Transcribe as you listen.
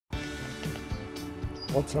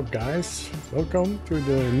What's up guys? Welcome to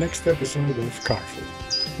the next episode of Carful.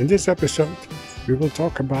 In this episode we will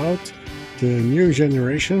talk about the new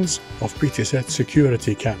generations of PTZ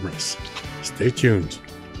security cameras. Stay tuned.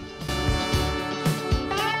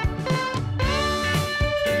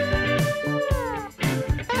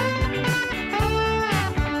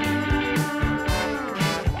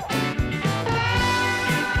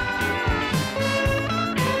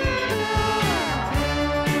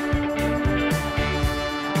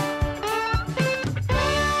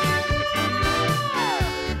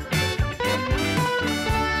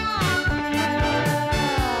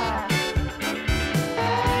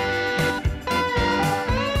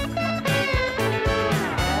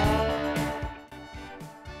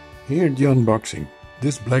 Here the unboxing.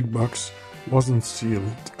 This black box wasn't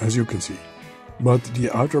sealed, as you can see, but the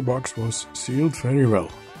outer box was sealed very well.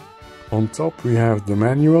 On top we have the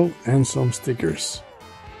manual and some stickers.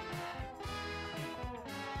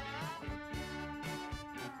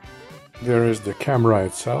 There is the camera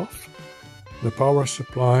itself, the power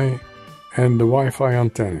supply and the Wi-Fi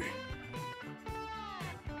antenna.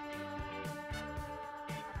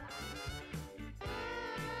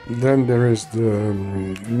 Then there is the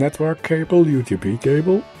network cable, UTP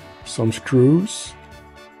cable, some screws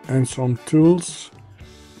and some tools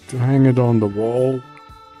to hang it on the wall,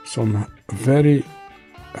 some very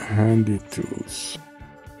handy tools.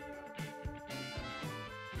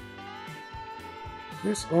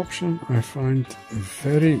 This option I find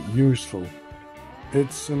very useful.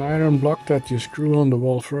 It's an iron block that you screw on the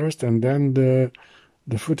wall first and then the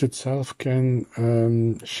foot itself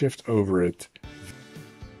can shift over it.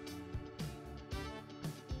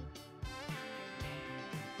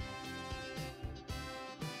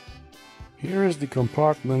 Here is the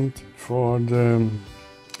compartment for the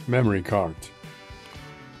memory card.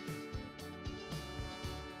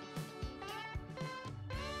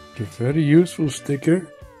 A very useful sticker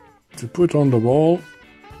to put on the wall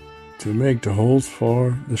to make the holes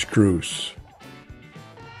for the screws.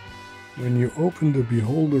 When you open the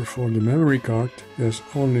beholder for the memory card, there's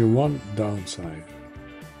only one downside.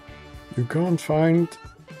 You can't find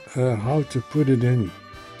how to put it in.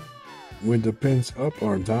 With the pins up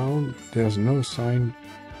or down, there's no sign,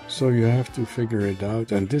 so you have to figure it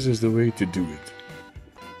out, and this is the way to do it.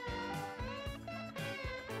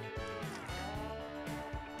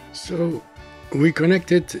 So we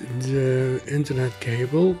connected the internet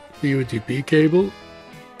cable, the UTP cable,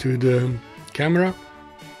 to the camera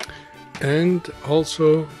and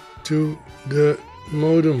also to the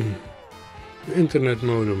modem, the internet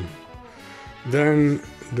modem. Then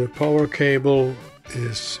the power cable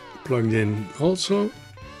is plugged in also,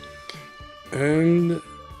 and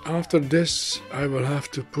after this I will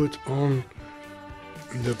have to put on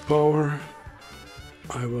the power.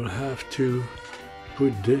 I will have to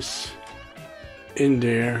put this in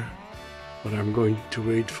there, but I'm going to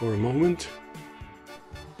wait for a moment.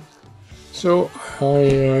 So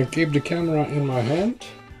I keep the camera in my hand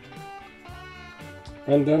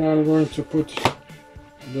and then I'm going to put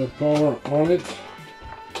the power on it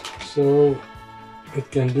so it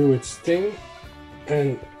can do its thing,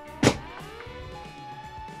 and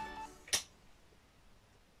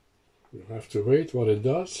you have to wait what it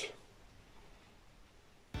does.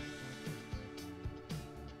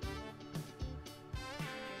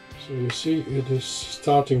 So you see it is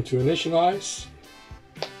starting to initialize.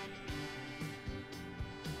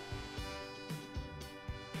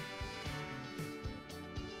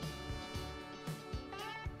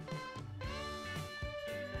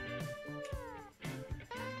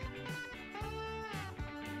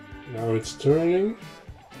 Now it's turning.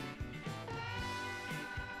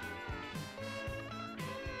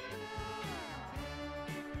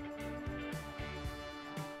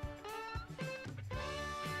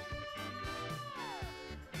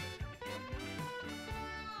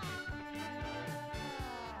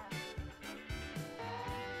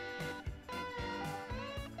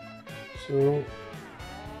 So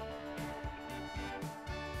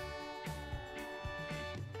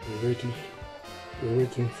we're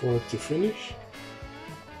waiting for it to finish.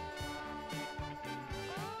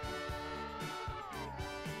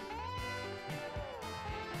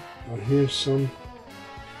 Now here's some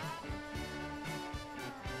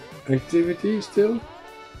activity still.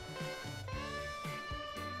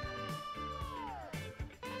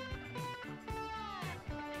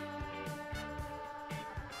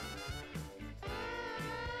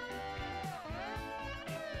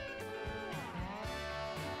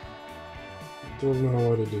 Don't know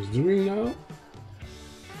what it is doing now.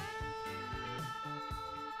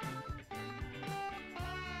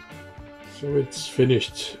 So it's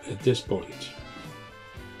finished at this point.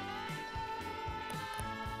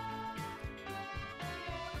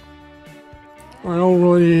 I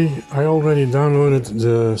already downloaded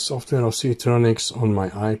the software of Ctronics on my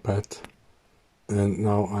iPad, and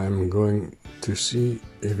now I'm going to see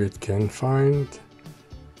if it can find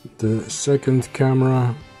the second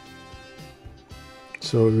camera.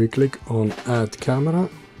 So we click on Add Camera.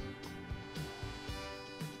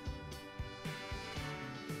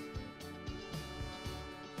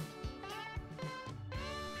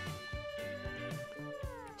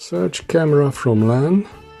 Search camera from LAN.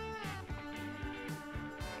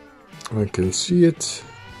 I can see it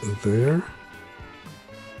there.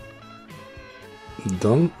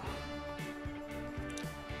 Done.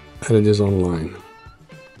 And it is online.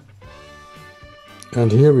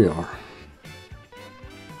 And here we are.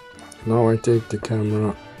 Now I take the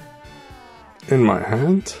camera in my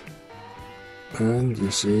hand, and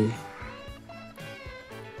you see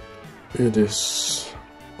it is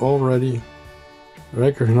already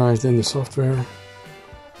recognized in the software,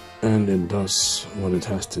 and it does what it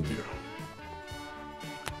has to do.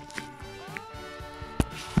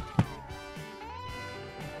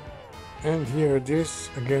 And here it is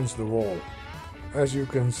against the wall. As you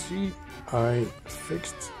can see, I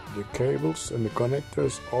fixed the cables and the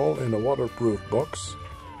connectors all in a waterproof box,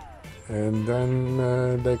 and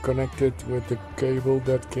then they connected with the cable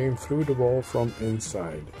that came through the wall from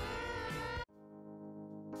inside.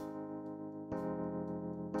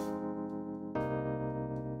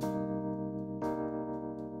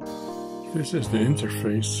 This is the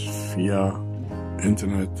interface via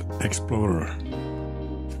Internet Explorer.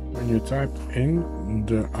 When you type in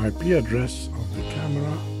the IP address of the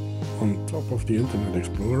camera on top of the Internet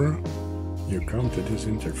Explorer, you come to this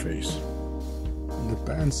interface. The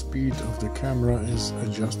pan speed of the camera is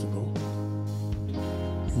adjustable,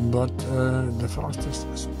 but the fastest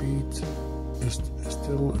speed is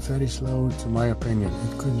still very slow to my opinion.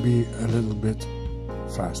 It could be a little bit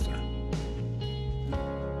faster.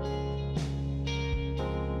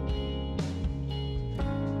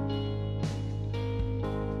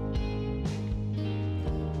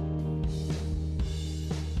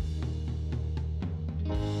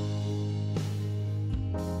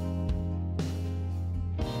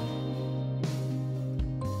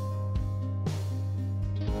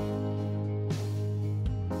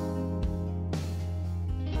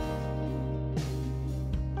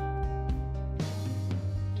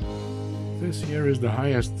 This here is the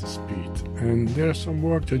highest speed, and there's some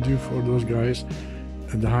work to do for those guys.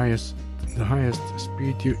 At the highest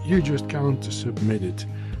speed, you just count to submit it.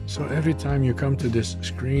 So every time you come to this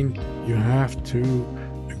screen, you have to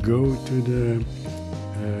go to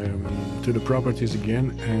the properties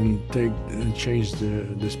again and change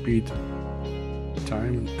the speed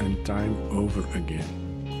time and time over again.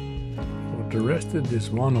 For the rest, it is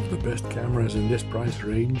one of the best cameras in this price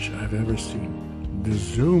range I've ever seen. The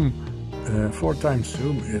zoom, 4x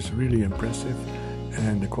zoom, is really impressive,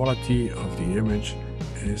 and the quality of the image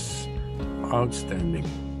is outstanding.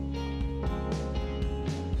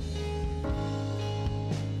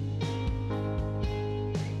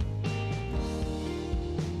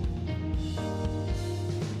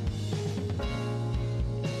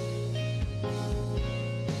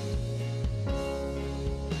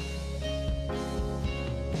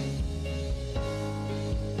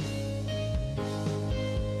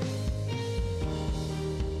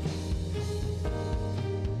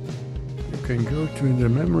 You can go to the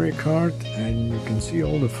memory card and you can see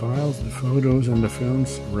all the files, the photos and the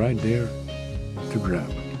films right there to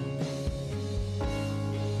grab.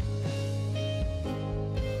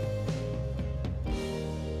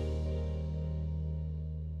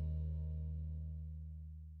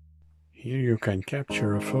 Here you can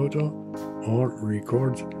capture a photo or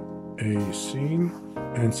record a scene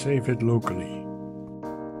and save it locally.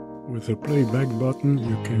 With the playback button,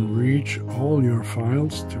 you can reach all your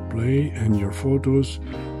files to play and your photos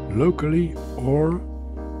locally or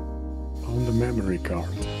on the memory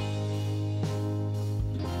card.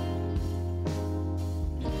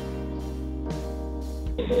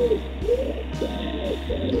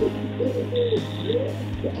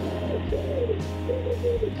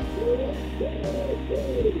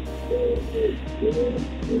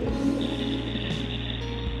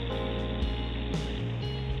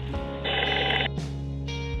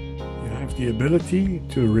 The ability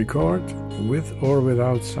to record with or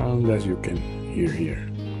without sound, as you can hear here.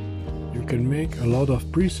 You can make a lot of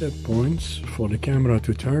preset points for the camera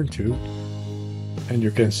to turn to, and you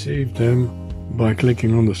can save them by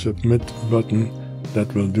clicking on the submit button.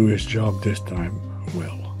 That will do its job this time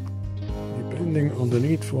well. Depending on the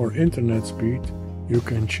need for internet speed, you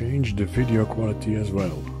can change the video quality as well. . 。 . 。 . . . . . . . . . . . . . . . . . . . . . . . . . . . . . . . . . . . . . . . . . . . . . . . . . . . . . . . You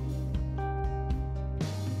can change the video quality as well.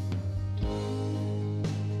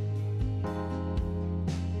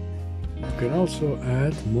 can also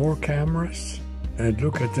add more cameras and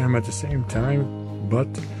look at them at the same time, but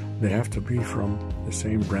they have to be from the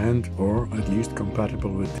same brand or at least compatible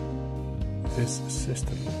with this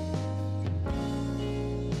system.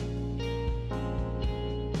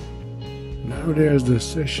 Now there's the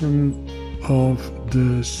session of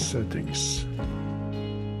the settings.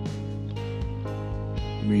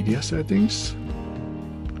 Media settings.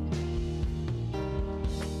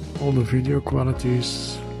 All the video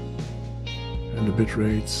qualities and the bit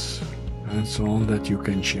rates and so on that you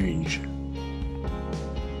can change.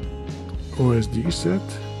 OSD set,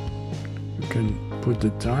 you can put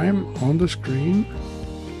the time on the screen,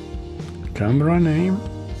 camera name,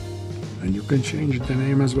 and you can change the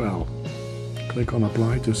name as well. Click on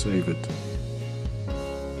apply to save it.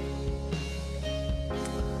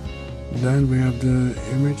 Then we have the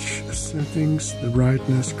image settings, the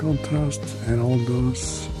brightness, contrast, and all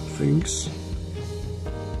those things.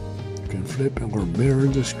 You can flip or mirror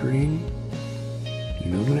the screen,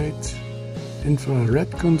 illuminate,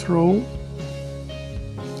 infrared control.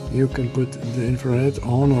 You can put the infrared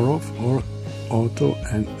on or off or auto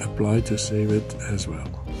and apply to save it as well.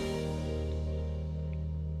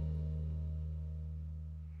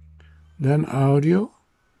 Then audio,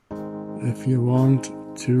 if you want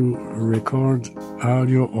to record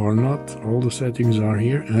audio or not, all the settings are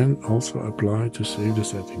here, and also apply to save the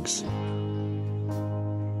settings.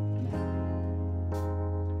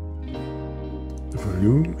 The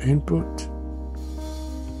volume input.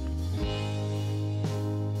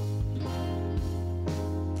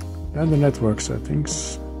 And the network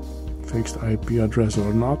settings, fixed IP address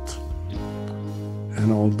or not,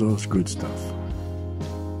 and all those good stuff.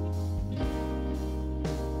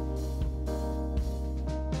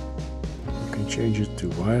 You can change it to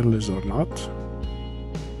wireless or not.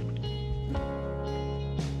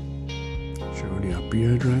 Show the IP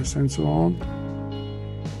address and so on.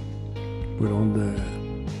 Put on the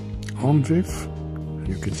on-VIF, and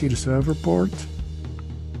you can see the server port.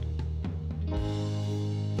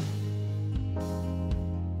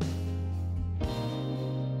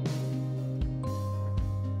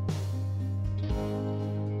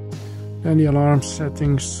 And the alarm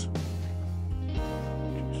settings.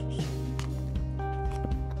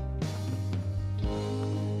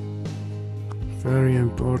 Very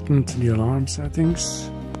important, the alarm settings.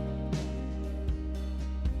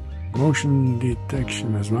 Motion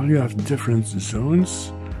detection as well. You have different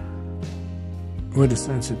zones with a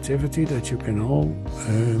sensitivity that you can all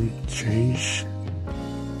change.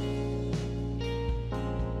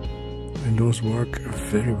 And those work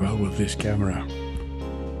very well with this camera,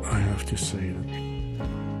 I have to say that.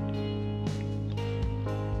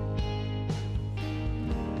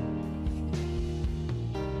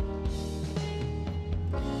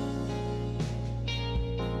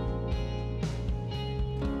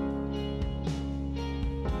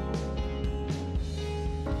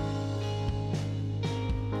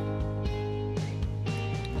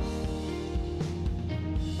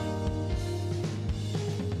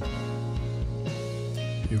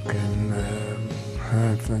 You can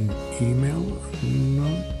have an email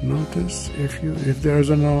notice if there's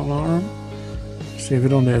an alarm. Save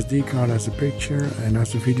it on the SD card as a picture and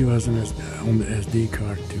as a video as on the SD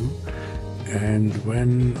card too. And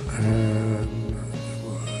when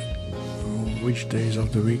which days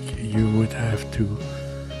of the week you would have to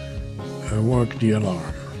work the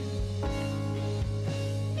alarm.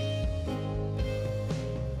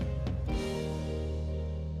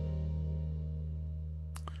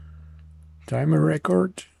 Timer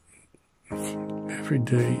record. Every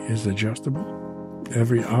day is adjustable.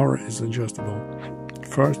 Every hour is adjustable.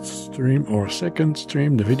 First stream or second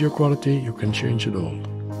stream, the video quality, you can change it all.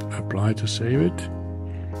 Apply to save it.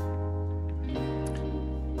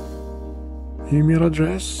 Email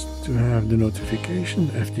address to have the notification,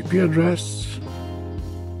 FTP address.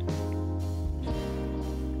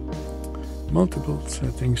 Multiple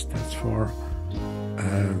settings, that's for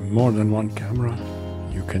more than one camera.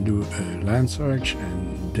 You can do a LAN search,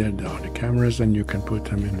 and there are the cameras, and you can put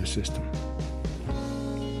them in the system.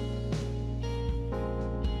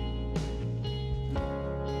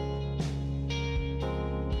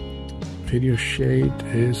 Video shade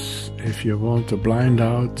is if you want to blind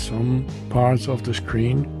out some parts of the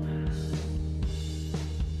screen.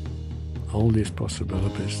 All these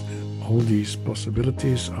possibilities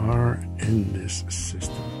are in this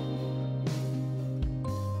system.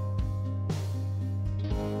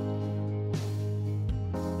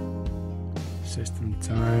 System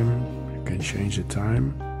time, you can change the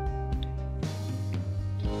time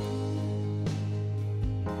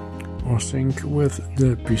or sync with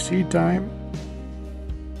the PC time.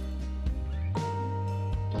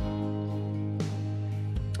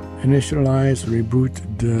 Initialize, reboot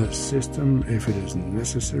the system if it is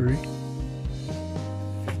necessary.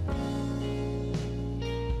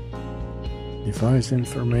 Device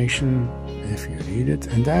information if you need it,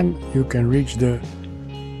 and then you can reach the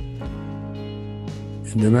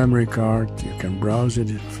memory card. You can browse it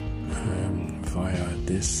via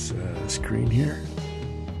this screen here.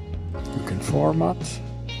 You can format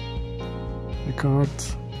the card,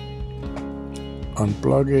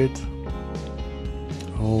 unplug it,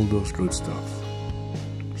 all those good stuff.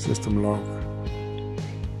 System log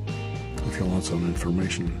if you want some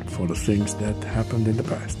information for the things that happened in the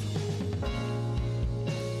past.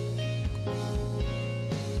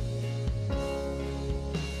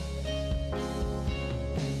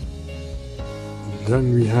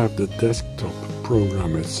 Then we have the desktop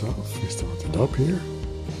program itself. We start it up here.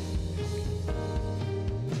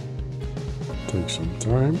 Take some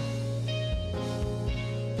time.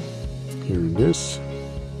 Here it is.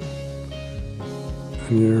 And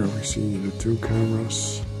here we see the two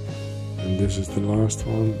cameras. And this is the last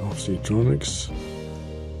one of Ctronics.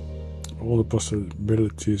 All the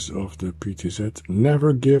possibilities of the PTZ.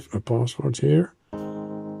 Never give a password here.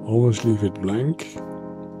 Always leave it blank.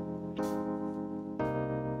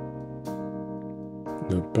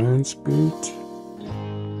 The pan speed.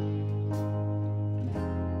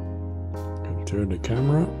 And turn the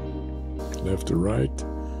camera left to right,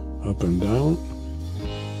 up and down.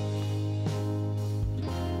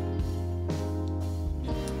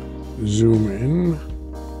 Zoom in.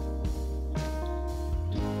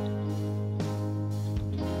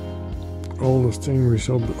 All those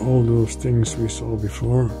things we saw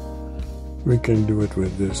before, we can do it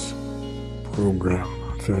with this program.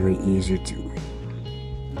 Very easy to.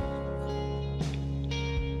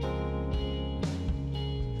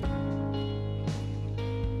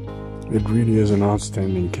 It really is an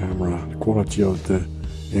outstanding camera. The quality of the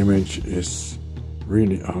image is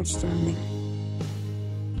really outstanding.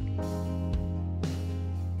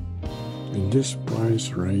 In this price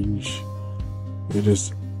range, it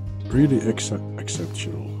is really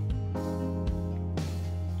exceptional.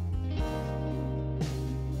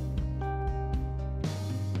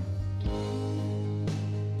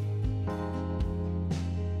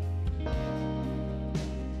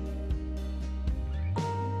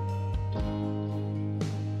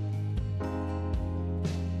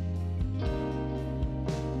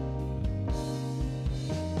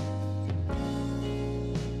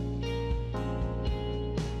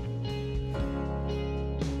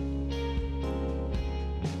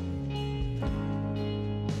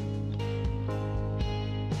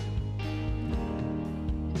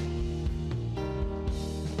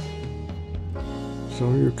 So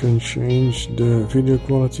you can change the video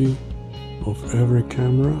quality of every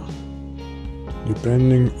camera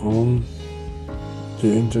depending on the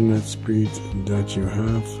internet speed that you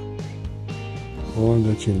have or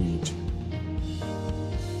that you need.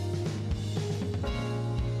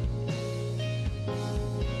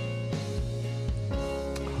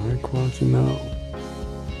 High quality now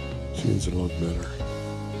seems a lot better.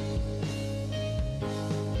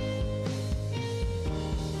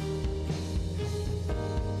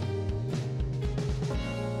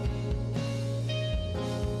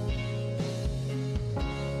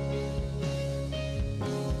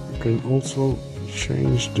 You can also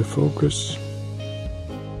change the focus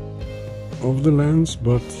of the lens,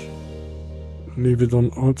 but leave it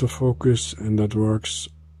on autofocus and that works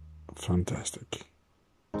fantastic.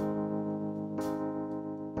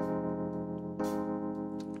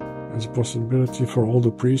 There's a possibility for all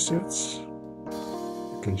the presets.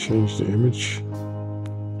 You can change the image,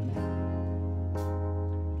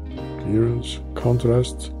 clearance,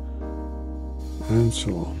 contrast, and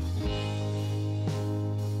so on.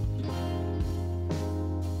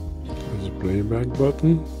 Playback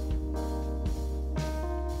button.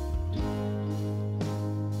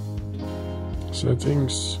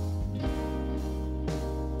 Settings.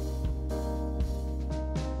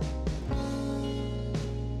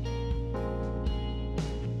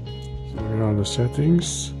 So here are the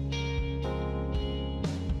settings.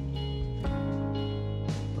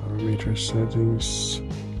 Parameter settings.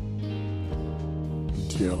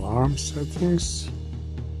 The alarm settings.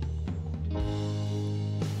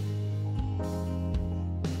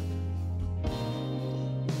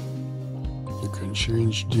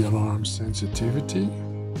 Change the alarm sensitivity.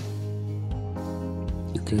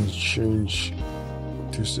 You can change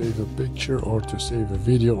to save a picture or to save a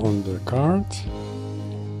video on the card.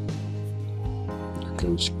 You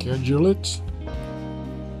can schedule it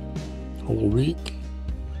whole week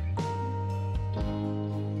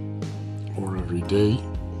or every day.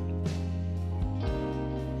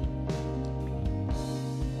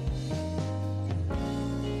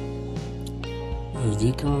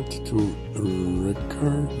 SD card to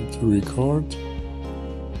record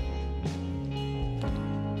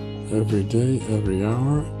every day, every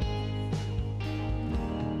hour.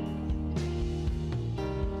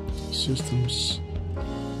 Systems,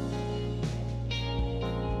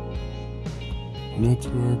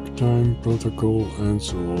 network, time, protocol, and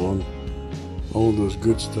so on. All those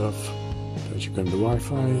good stuff that you can do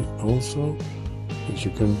Wi-Fi also, that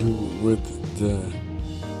you can do with the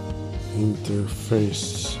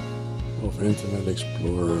interface of Internet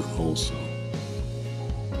Explorer also.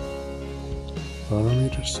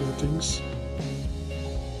 Parameter settings,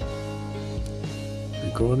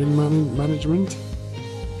 recording management,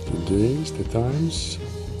 the days, the times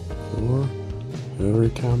for every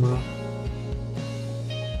camera.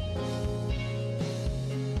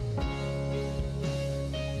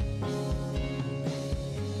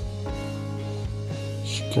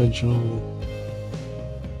 Schedule.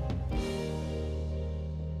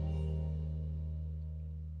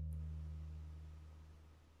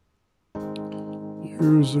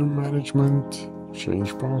 User management,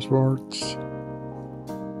 change passwords.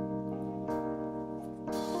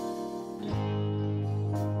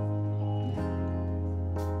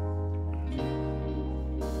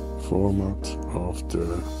 Format of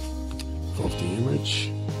the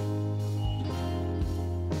image.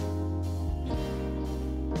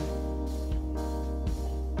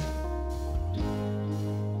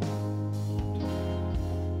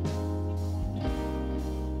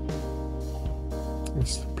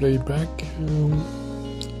 It's the playback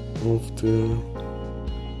of the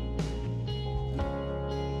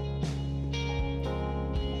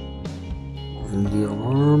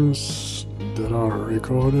alarms that are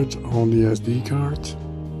recorded on the SD card,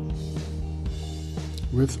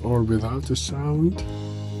 with or without the sound.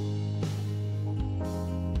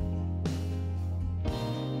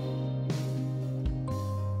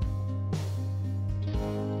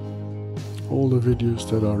 All the videos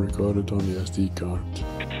that are recorded on the SD card.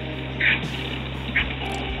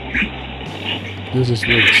 This is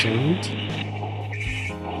with the sound.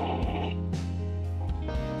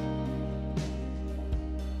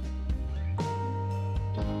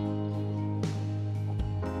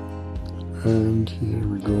 And here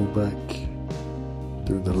we go back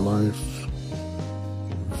to the live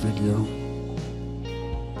video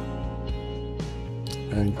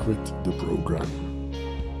and quit the program.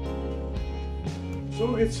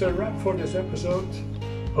 So it's a wrap for this episode.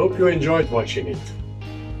 Hope you enjoyed watching it.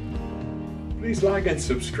 Please like and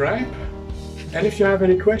subscribe. And if you have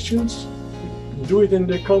any questions, do it in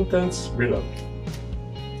the contents below.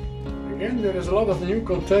 Again, there is a lot of new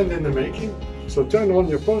content in the making, so turn on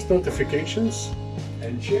your post notifications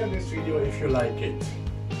and share this video if you like it.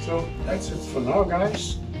 So that's it for now,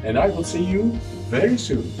 guys, and I will see you very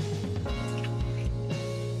soon.